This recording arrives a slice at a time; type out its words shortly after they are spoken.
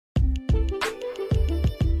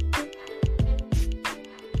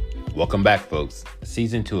Welcome back, folks.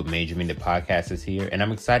 Season 2 of Major Minute Podcast is here, and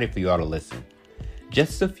I'm excited for you all to listen.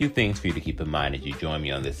 Just a few things for you to keep in mind as you join me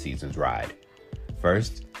on this season's ride.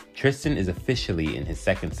 First, Tristan is officially in his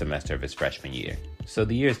second semester of his freshman year, so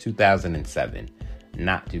the year is 2007,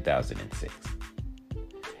 not 2006.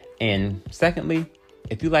 And secondly,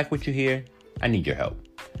 if you like what you hear, I need your help.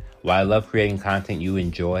 While I love creating content you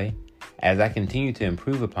enjoy, as I continue to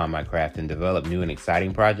improve upon my craft and develop new and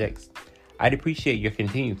exciting projects, I'd appreciate your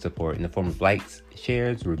continued support in the form of likes,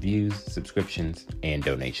 shares, reviews, subscriptions, and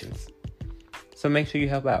donations. So make sure you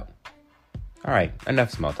help out. All right, enough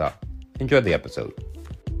small talk. Enjoy the episode.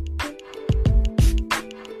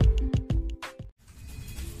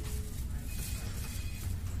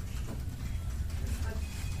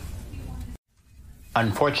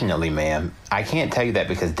 Unfortunately, ma'am, I can't tell you that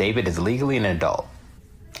because David is legally an adult.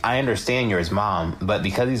 I understand you're his mom, but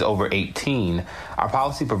because he's over 18, our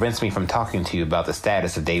policy prevents me from talking to you about the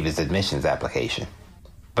status of David's admissions application.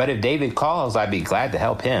 But if David calls, I'd be glad to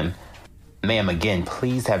help him. Ma'am, again,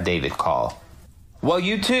 please have David call. Well,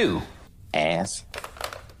 you too, ass.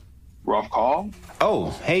 Rough call? Oh,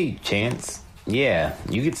 hey, Chance. Yeah,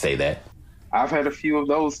 you could say that. I've had a few of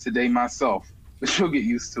those today myself, but you'll get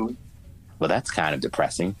used to it. Well, that's kind of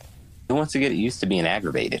depressing. Who wants to get used to being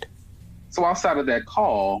aggravated? So outside of that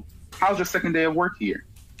call, how's your second day of work here?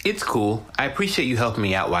 It's cool. I appreciate you helping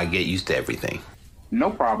me out while I get used to everything.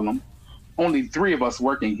 No problem. Only 3 of us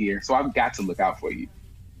working here, so I've got to look out for you.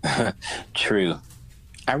 True.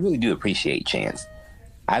 I really do appreciate Chance.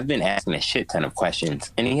 I've been asking a shit ton of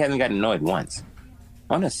questions, and he hasn't gotten annoyed once.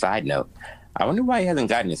 On a side note, I wonder why he hasn't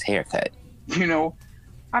gotten his hair cut. You know,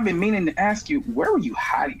 I've been meaning to ask you, where were you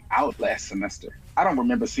hiding out last semester? I don't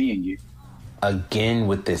remember seeing you. Again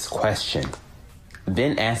with this question.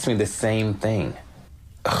 Ben asked me the same thing.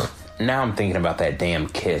 Ugh, now I'm thinking about that damn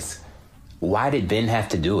kiss. Why did Ben have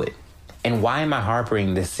to do it? And why am I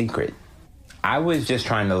harboring this secret? I was just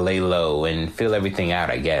trying to lay low and feel everything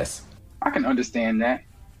out, I guess. I can understand that.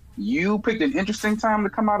 You picked an interesting time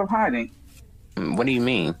to come out of hiding. What do you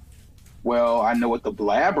mean? Well, I know with the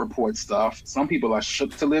Blab report stuff, some people are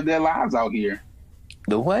shook to live their lives out here.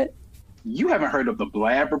 The what? You haven't heard of the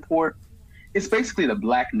Blab report? It's basically the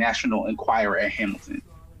Black National Enquirer at Hamilton.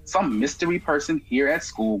 Some mystery person here at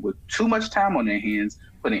school with too much time on their hands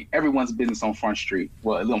putting everyone's business on Front Street.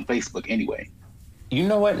 Well, on Facebook anyway. You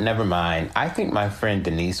know what? Never mind. I think my friend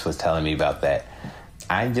Denise was telling me about that.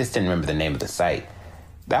 I just didn't remember the name of the site.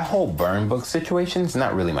 That whole burn book situation is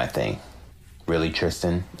not really my thing. Really,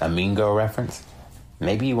 Tristan? A Mean Girl reference?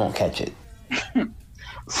 Maybe you won't catch it.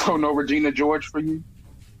 So no Regina George for you?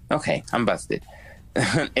 Okay, I'm busted.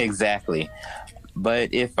 Exactly.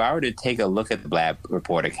 But if I were to take a look at the Blab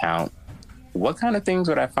report account, what kind of things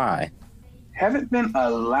would I find? Haven't been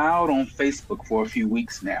allowed on Facebook for a few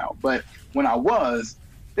weeks now, but when I was,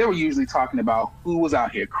 they were usually talking about who was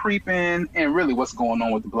out here creeping and really what's going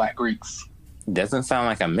on with the Black Greeks. Doesn't sound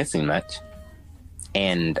like I'm missing much.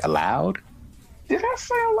 And allowed? Did I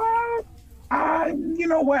say allowed? You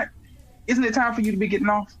know what? Isn't it time for you to be getting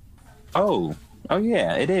off? Oh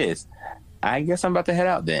yeah, it is. I guess I'm about to head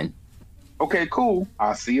out then. Okay, cool.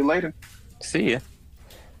 I'll see you later. See ya.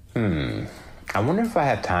 I wonder if I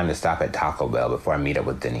have time to stop at Taco Bell before I meet up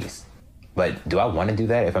with Denise. But do I want to do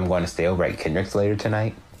that if I'm going to stay over at Kendrick's later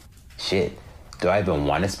tonight? Shit, do I even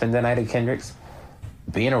want to spend the night at Kendrick's?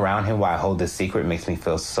 Being around him while I hold this secret makes me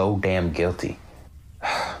feel so damn guilty.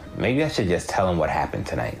 Maybe I should just tell him what happened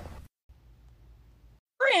tonight.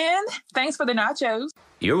 Friend, thanks for the nachos.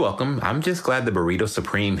 You're welcome. I'm just glad the burrito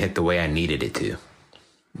supreme hit the way I needed it to.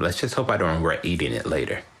 Let's just hope I don't regret eating it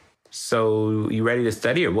later. So, you ready to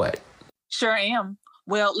study or what? Sure am.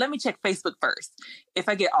 Well, let me check Facebook first. If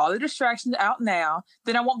I get all the distractions out now,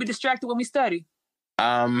 then I won't be distracted when we study.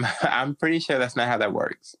 I'm pretty sure that's not how that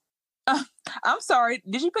works. I'm sorry.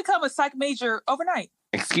 Did you become a psych major overnight?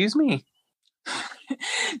 Excuse me?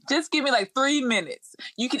 Just give me like 3 minutes.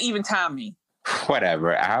 You can even time me.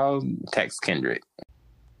 Whatever. I'll text Kendrick.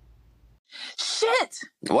 Shit!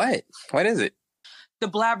 What? What is it? The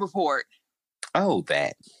Blab report. Oh,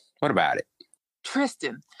 that. What about it?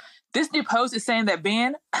 Tristan, this new post is saying that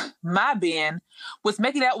Ben, my Ben, was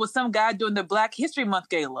making out with some guy during the Black History Month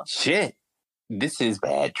gala. Shit. This is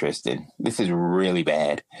bad, Tristan. This is really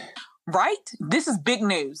bad. Right? This is big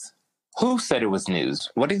news. Who said it was news?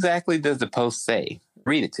 What exactly does the post say?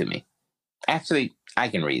 Read it to me. Actually, I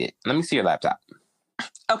can read it. Let me see your laptop.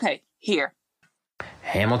 Okay, here.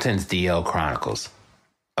 Hamilton's DL Chronicles.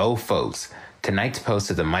 Oh, folks, tonight's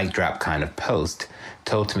post is a mic drop kind of post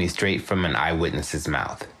told to me straight from an eyewitness's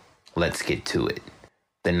mouth. Let's get to it.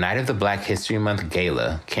 The night of the Black History Month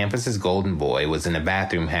gala, campus's golden boy was in the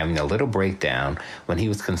bathroom having a little breakdown when he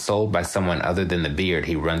was consoled by someone other than the beard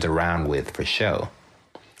he runs around with for show.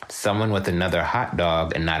 Someone with another hot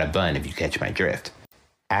dog and not a bun, if you catch my drift.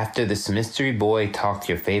 After this mystery boy talked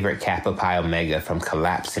your favorite Kappa Pi Omega from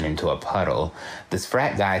collapsing into a puddle, this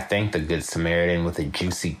frat guy thanked the Good Samaritan with a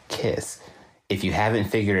juicy kiss. If you haven't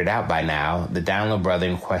figured it out by now, the download brother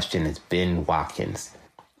in question is Ben Watkins.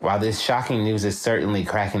 While this shocking news is certainly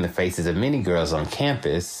cracking the faces of many girls on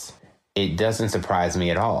campus, it doesn't surprise me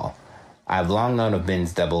at all. I've long known of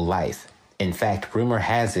Ben's double life. In fact, rumor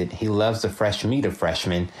has it he loves the fresh meat of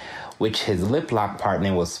freshmen, which his lip lock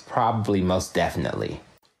partner was probably most definitely.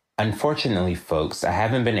 Unfortunately, folks, I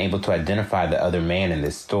haven't been able to identify the other man in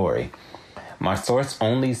this story. My source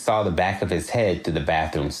only saw the back of his head through the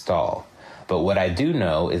bathroom stall. But what I do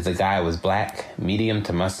know is the guy was black, medium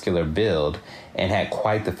to muscular build, and had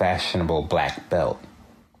quite the fashionable black belt.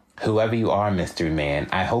 Whoever you are, mystery man,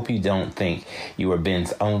 I hope you don't think you were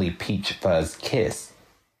Ben's only peach fuzz kiss.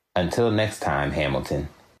 Until next time, Hamilton.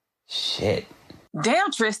 Shit.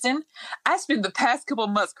 Damn, Tristan. I spent the past couple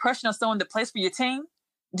months crushing on someone that plays for your team.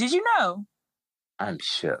 Did you know? I'm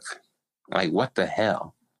shook. Like, what the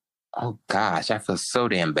hell? Oh, gosh, I feel so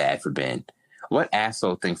damn bad for Ben. What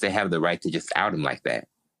asshole thinks they have the right to just out him like that?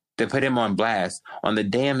 To put him on blast on the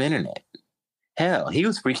damn internet? Hell, he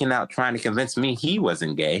was freaking out trying to convince me he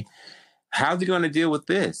wasn't gay. How's he going to deal with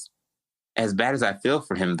this? As bad as I feel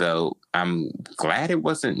for him, though, I'm glad it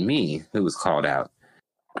wasn't me who was called out.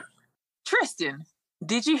 Tristan,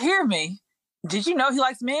 did you hear me? Did you know he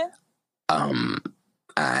likes men?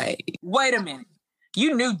 Wait a minute.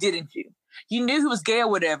 You knew, didn't you? You knew he was gay or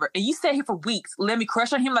whatever, and you sat here for weeks, let me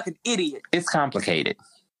crush on him like an idiot. It's complicated.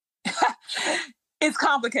 It's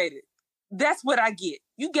complicated. That's what I get.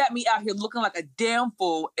 You got me out here looking like a damn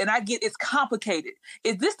fool, and I get it's complicated.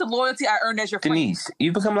 Is this the loyalty I earned as your friend? Denise,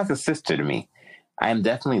 you've become like a sister to me. I am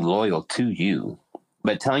definitely loyal to you.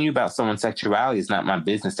 But telling you about someone's sexuality is not my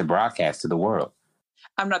business to broadcast to the world.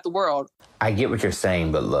 I'm not the world. I get what you're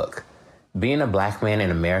saying, but look. Being a black man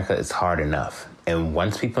in America is hard enough. And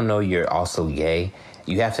once people know you're also gay,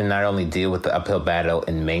 you have to not only deal with the uphill battle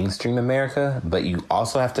in mainstream America, but you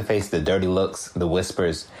also have to face the dirty looks, the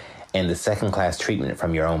whispers, and the second-class treatment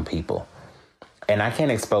from your own people. And I can't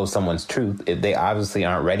expose someone's truth if they obviously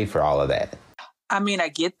aren't ready for all of that. I mean, I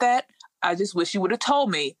get that. I just wish you would have told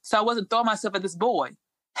me so I wasn't throwing myself at this boy.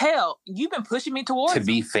 Hell, you've been pushing me towards him. To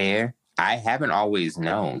be fair, I haven't always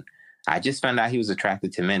known. I just found out he was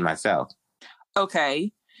attracted to men myself.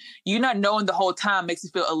 Okay. You not knowing the whole time makes you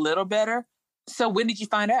feel a little better. So when did you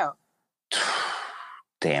find out?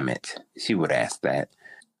 Damn it. She would ask that.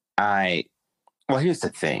 Well, here's the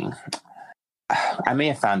thing. I may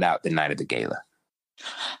have found out the night of the gala.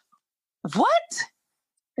 What?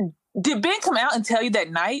 Did Ben come out and tell you that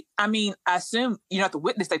night? I mean, I assume you're not the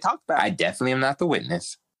witness they talked about. I definitely am not the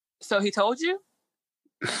witness. So he told you?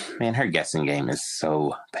 Man, her guessing game is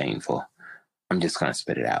so painful. I'm just going to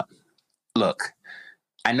spit it out. Look,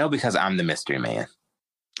 I know because I'm the mystery man.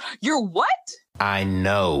 You're what? I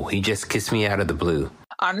know. He just kissed me out of the blue.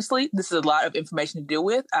 Honestly, this is a lot of information to deal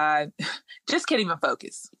with. I just can't even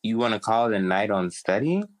focus. You want to call it a night on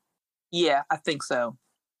studying? Yeah, I think so.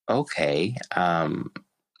 Okay.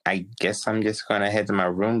 I guess I'm just going to head to my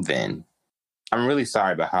room then. I'm really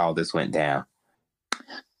sorry about how all this went down.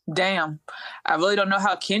 Damn. I really don't know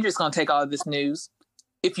how Kendrick's going to take all of this news.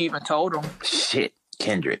 If you even told him. Shit,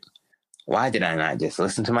 Kendrick. Why did I not just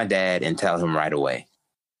listen to my dad and tell him right away?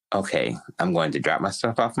 Okay, I'm going to drop my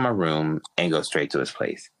stuff off in my room and go straight to his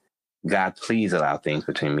place. God, please allow things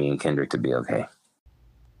between me and Kendrick to be okay.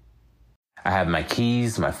 I have my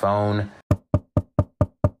keys, my phone.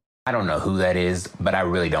 I don't know who that is, but I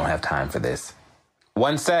really don't have time for this.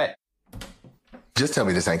 One sec. Just tell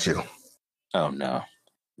me this ain't you. Oh, no.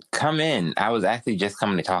 Come in. I was actually just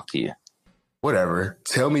coming to talk to you. Whatever.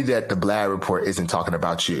 Tell me that the Blab report isn't talking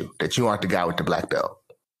about you, that you aren't the guy with the black belt.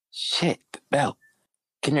 Shit, the belt.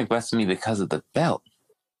 Kendrick busted me because of the belt.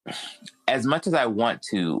 As much as I want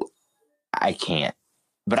to, I can't.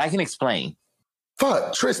 But I can explain.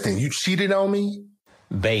 Fuck, Tristan, you cheated on me?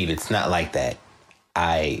 Babe, it's not like that.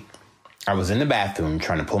 I was in the bathroom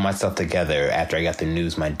trying to pull myself together after I got the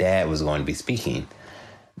news my dad was going to be speaking.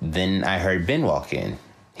 Then I heard Ben walk in.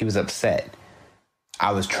 He was upset.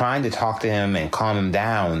 I was trying to talk to him and calm him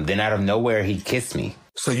down. Then out of nowhere, he kissed me.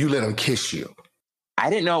 So you let him kiss you? I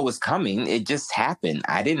didn't know it was coming. It just happened.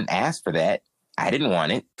 I didn't ask for that. I didn't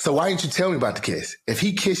want it. So why didn't you tell me about the kiss? If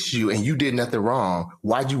he kissed you and you did nothing wrong,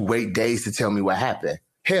 why'd you wait days to tell me what happened?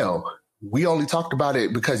 Hell, we only talked about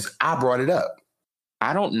it because I brought it up.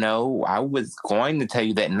 I don't know. I was going to tell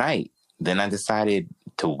you that night. Then I decided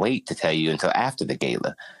to wait to tell you until after the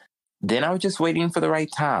gala. Then I was just waiting for the right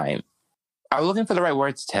time. I was looking for the right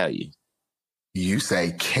words to tell you. You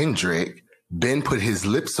say Kendrick. Ben put his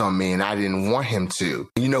lips on me and I didn't want him to.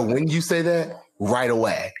 You know when you say that? Right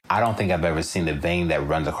away. I don't think I've ever seen the vein that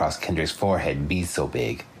runs across Kendrick's forehead be so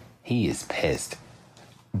big. He is pissed.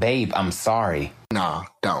 Babe, I'm sorry. Nah,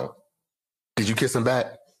 don't. Did you kiss him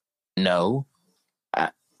back? No.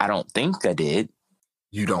 I don't think I did.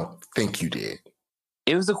 You don't think you did?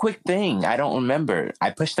 It was a quick thing. I don't remember. I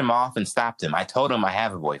pushed him off and stopped him. I told him I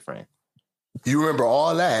have a boyfriend. You remember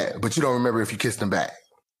all that, but you don't remember if you kissed him back.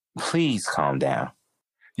 Please calm down.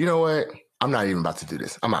 You know what? I'm not even about to do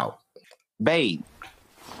this. I'm out. Babe.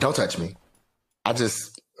 Don't touch me.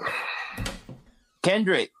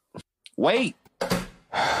 Kendrick, wait.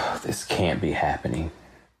 This can't be happening.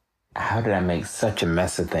 How did I make such a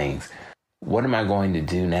mess of things? What am I going to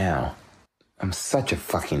do now? I'm such a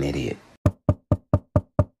fucking idiot.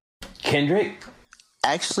 Kendrick?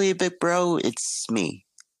 Actually, big bro, it's me.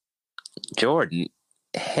 Jordan,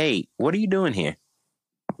 hey, what are you doing here?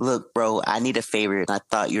 Look, bro, I need a favor, and I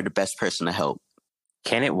thought you're the best person to help.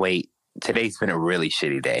 Can it wait? Today's been a really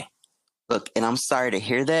shitty day. Look, and I'm sorry to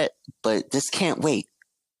hear that, but this can't wait.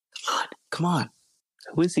 Come on.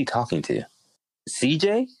 Who is he talking to?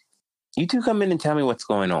 CJ? You two come in and tell me what's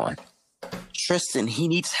going on. Tristan, he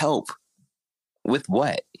needs help. With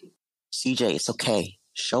what? CJ, it's okay.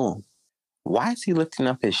 Show him. Why is he lifting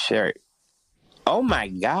up his shirt? Oh my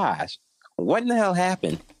gosh. What in the hell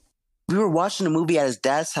happened? We were watching a movie at his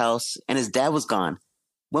dad's house, and his dad was gone.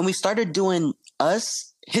 When we started doing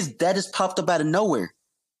Us, his dad just popped up out of nowhere.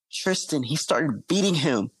 Tristan, he started beating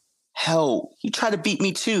him. Hell, he tried to beat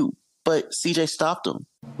me too, but CJ stopped him.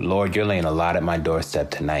 Lord, you're laying a lot at my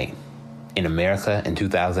doorstep tonight. In America in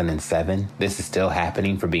 2007, this is still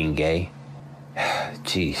happening for being gay?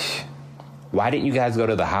 Jeez. Why didn't you guys go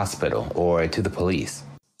to the hospital or to the police?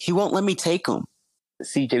 He won't let me take him.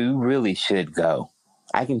 CJ, you really should go.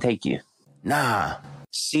 I can take you. Nah.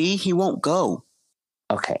 See, he won't go.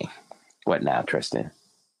 Okay. What now, Tristan?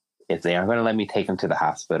 If they aren't going to let me take him to the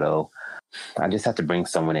hospital, I just have to bring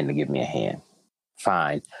someone in to give me a hand.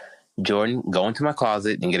 Fine. Jordan, go into my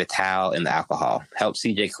closet and get a towel and the alcohol. Help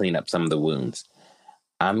CJ clean up some of the wounds.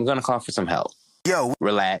 I'm going to call for some help. Yo.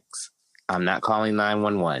 Relax. I'm not calling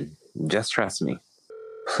 911. Just trust me.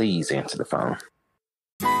 Please answer the phone.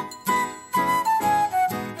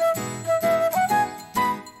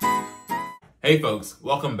 Hey folks,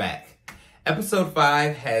 welcome back. Episode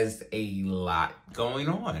 5 has a lot going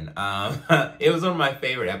on. It was one of my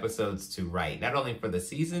favorite episodes to write, not only for the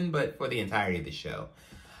season, but for the entirety of the show.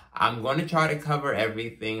 I'm going to try to cover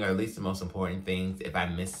everything, or at least the most important things. If I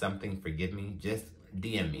miss something, forgive me. Just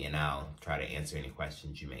DM me and I'll try to answer any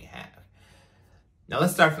questions you may have. Now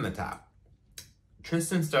let's start from the top.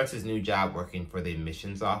 Tristan starts his new job working for the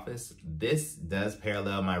admissions office. This does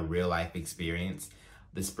parallel my real life experience.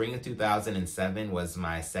 The spring of 2007 was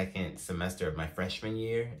my second semester of my freshman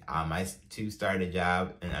year. I too started a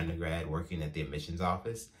job in undergrad working at the admissions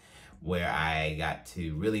office, where I got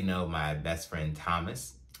to really know my best friend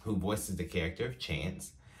Thomas, who voices the character of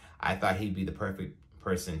Chance. I thought he'd be the perfect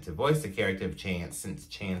person to voice the character of Chance, since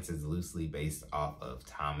Chance is loosely based off of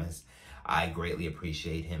Thomas. I greatly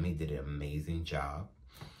appreciate him. He did an amazing job.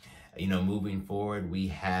 You know, moving forward, we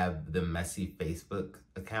have the messy Facebook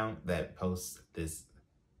account that posts this,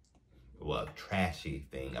 well, trashy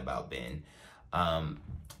thing about Ben.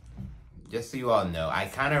 Just so you all know, I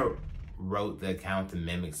kind of wrote the account to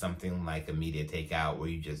mimic something like a media takeout,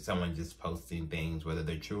 where someone just posting things, whether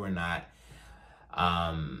they're true or not.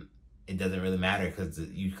 It doesn't really matter, because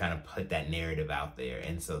you kind of put that narrative out there.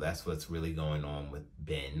 And so that's what's really going on with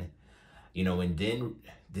Ben. You know, when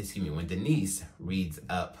Denise reads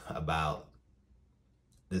up about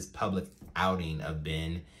this public outing of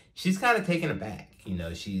Ben, she's kind of taken aback. You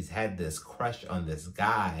know, she's had this crush on this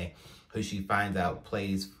guy who she finds out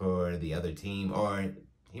plays for the other team, or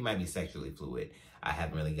he might be sexually fluid. I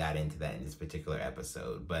haven't really got into that in this particular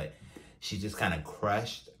episode, but she's just kind of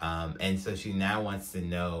crushed. And so she now wants to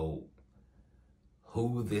know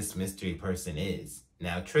who this mystery person is.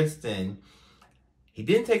 Now, Tristan, he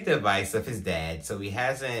didn't take the advice of his dad, so he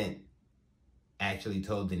hasn't actually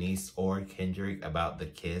told Denise or Kendrick about the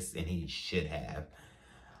kiss, and he should have.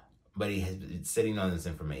 But he has been sitting on this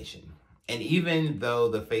information. And even though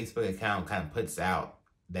the Facebook account kind of puts out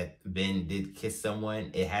that Ben did kiss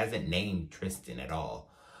someone, it hasn't named Tristan at all.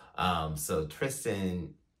 So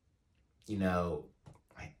Tristan, you know,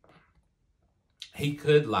 he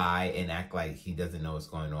could lie and act like he doesn't know what's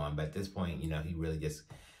going on. But at this point, you know, he really just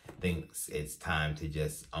thinks it's time to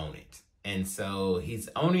just own it. And so he's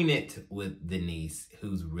owning it with Denise,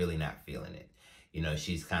 who's really not feeling it. You know,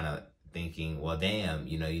 she's kind of thinking, well, damn,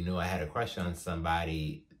 you knew I had a crush on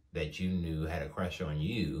somebody that you knew had a crush on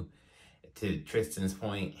you. To Tristan's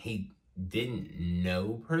point, he didn't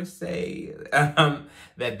know per se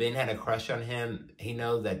that Ben had a crush on him. He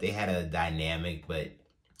knows that they had a dynamic, but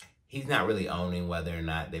he's not really owning whether or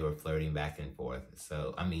not they were flirting back and forth.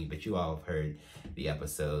 So, I mean, but you all have heard the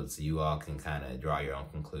episodes, so you all can kind of draw your own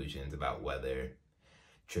conclusions about whether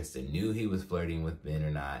Tristan knew he was flirting with Ben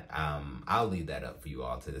or not. I'll leave that up for you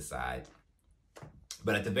all to decide.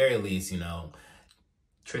 But at the very least,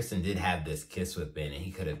 Tristan did have this kiss with Ben, and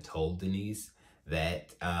he could have told Denise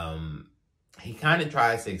that. He kind of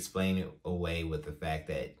tries to explain it away with the fact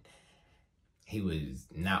that he was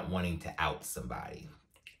not wanting to out somebody.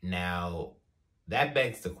 Now, that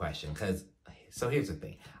begs the question, so here's the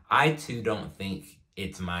thing. I, too, don't think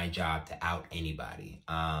it's my job to out anybody.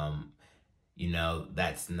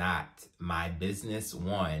 That's not my business,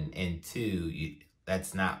 one. And two,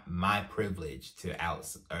 that's not my privilege to out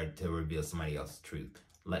or to reveal somebody else's truth.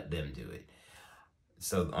 Let them do it.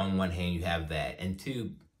 So on one hand, you have that. And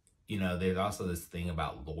two, there's also this thing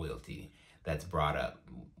about loyalty that's brought up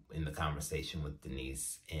in the conversation with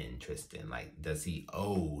Denise and Tristan. Like, does he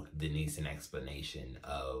owe Denise an explanation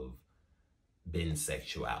of Ben's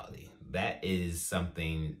sexuality? That is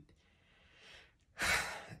something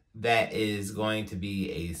that is going to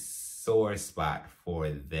be a sore spot for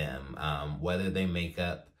them. Whether they make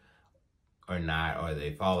up or not, or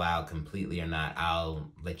they fall out completely or not,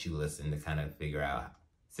 I'll let you listen to kind of figure out,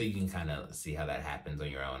 so you can kind of see how that happens on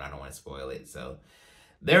your own. I don't want to spoil it. So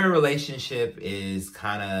their relationship is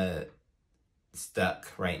kind of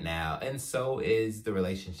stuck right now, and so is the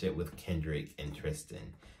relationship with Kendrick and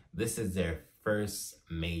Tristan. This is their first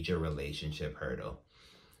major relationship hurdle.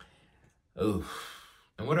 Oof.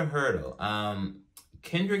 And what a hurdle.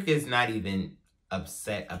 Kendrick is not even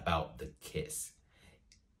upset about the kiss.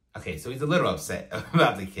 Okay, so he's a little upset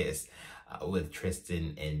about the kiss with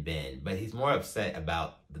Tristan and Ben, but he's more upset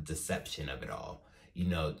about the deception of it all.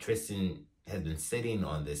 Tristan has been sitting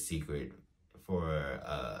on this secret for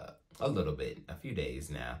a little bit, a few days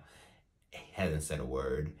now. He hasn't said a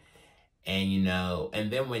word. And,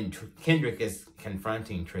 and then when Kendrick is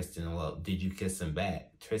confronting Tristan, well, did you kiss him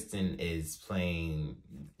back? Tristan is playing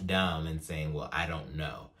dumb and saying, well, I don't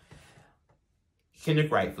know.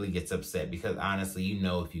 Kendrick rightfully gets upset because, honestly,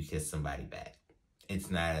 if you kiss somebody back.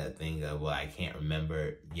 It's not a thing of, well, I can't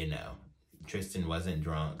remember, Tristan wasn't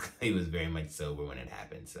drunk. He was very much sober when it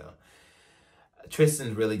happened. So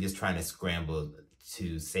Tristan's really just trying to scramble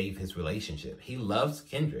to save his relationship. He loves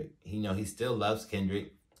Kendrick. He still loves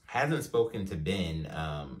Kendrick. Hasn't spoken to Ben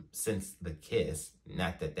since the kiss.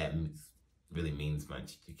 Not that really means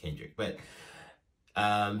much to Kendrick. But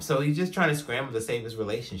so he's just trying to scramble to save his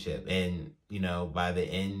relationship. And, by the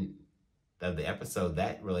end of the episode,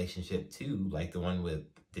 that relationship too, like the one with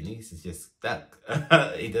Denise, is just stuck.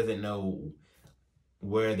 He doesn't know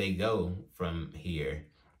where they go from here.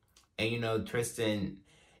 And, Tristan,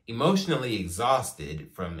 emotionally exhausted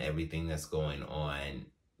from everything that's going on,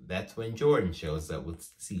 that's when Jordan shows up with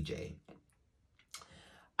CJ.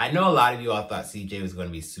 I know a lot of you all thought CJ was going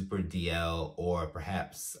to be super DL or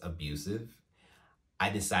perhaps abusive. I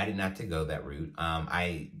decided not to go that route.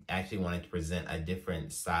 I actually wanted to present a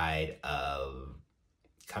different side of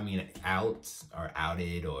coming out or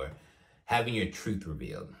outed or having your truth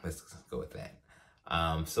revealed. Let's go with that.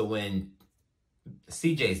 So when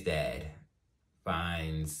CJ's dad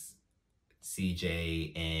finds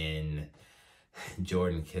CJ and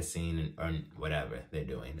Jordan kissing or whatever they're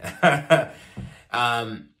doing,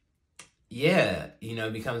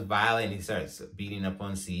 becomes violent. He starts beating up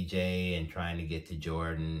on CJ and trying to get to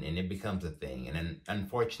Jordan, and it becomes a thing. And then,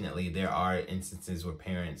 unfortunately, there are instances where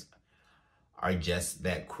parents are just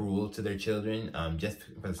that cruel to their children, just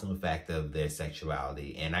for the simple fact of their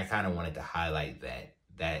sexuality. And I kind of wanted to highlight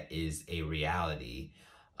that is a reality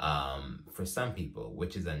for some people,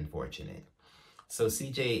 which is unfortunate. So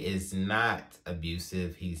CJ is not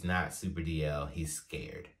abusive. He's not super DL. He's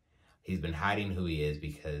scared. He's been hiding who he is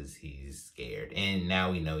because he's scared. And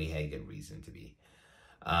now we know he had good reason to be.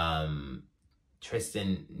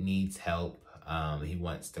 Tristan needs help. He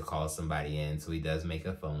wants to call somebody in, so he does make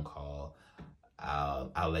a phone call.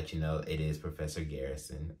 I'll let you know it is Professor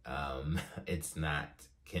Garrison. It's not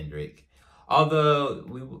Kendrick.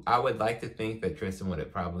 Although I would like to think that Tristan would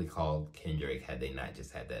have probably called Kendrick had they not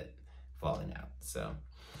just had that falling out. So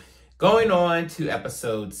going on to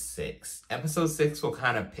episode 6. Episode 6 will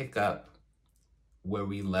kind of pick up where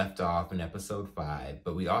we left off in episode 5,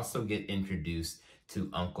 but we also get introduced to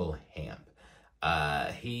Uncle Hamp.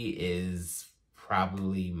 He is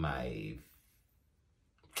probably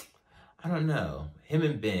I don't know. Him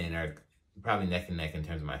and Ben are probably neck and neck in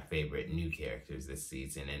terms of my favorite new characters this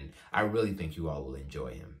season, and I really think you all will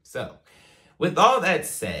enjoy him. So, with all that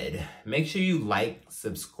said, make sure you like,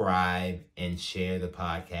 subscribe, and share the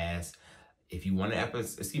podcast. If you want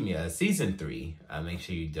a season 3, make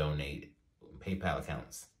sure you donate. PayPal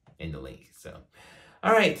accounts in the link. So,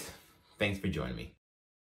 all right. Thanks for joining me.